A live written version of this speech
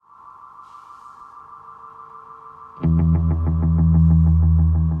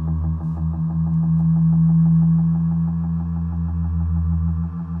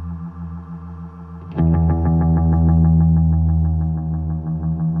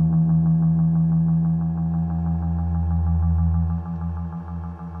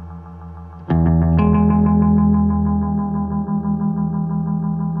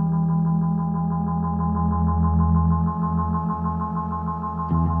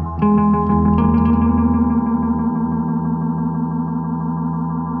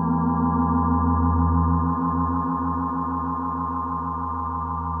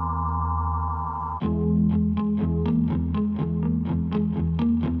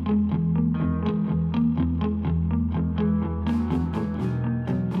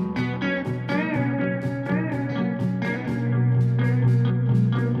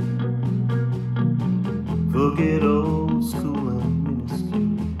Forget old school and ministry.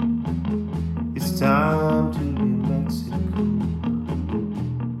 It's time to be Mexico.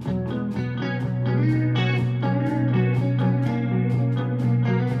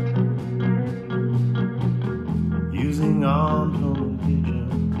 Using armed homing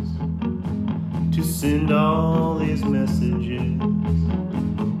pigeons to send all these messages,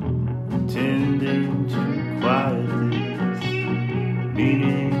 intending to quiet this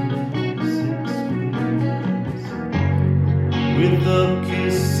meaningless experience. With a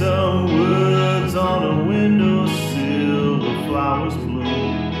kiss of words on a windowsill where flowers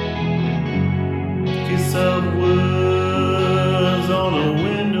bloom. Kiss of words on a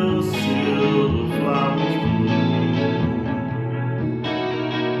windowsill where flowers bloom.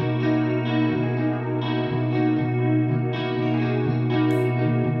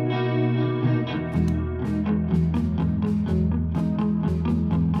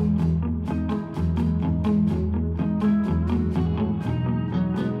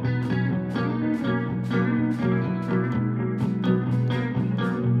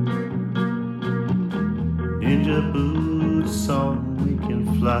 Ninja boots on, we can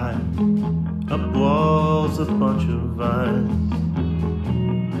fly up walls, a bunch of vines.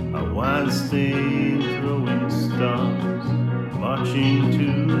 A wine stain throwing stars, marching to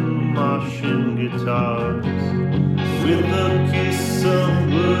Martian guitars. With a kiss of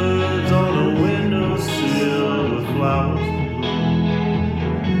words on a windowsill with flowers bloom.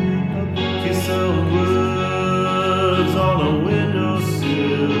 A kiss of words on a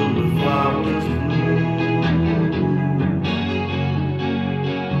windowsill with flowers bloom.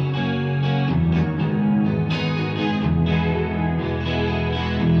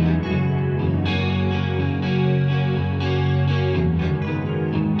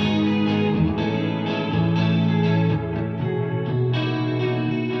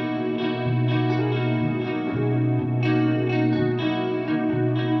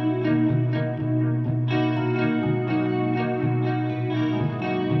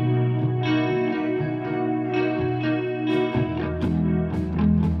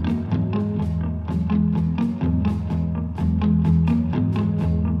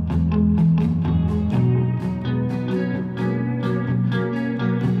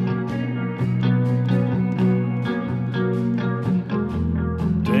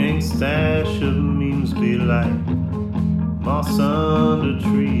 Stash of memes be like moss under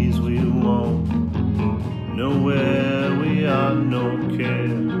trees. We won't know where we are, nor care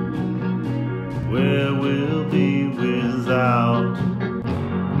where we'll be without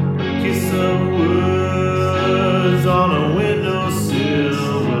a kiss of words on a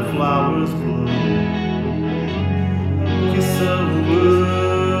windowsill where flowers bloom.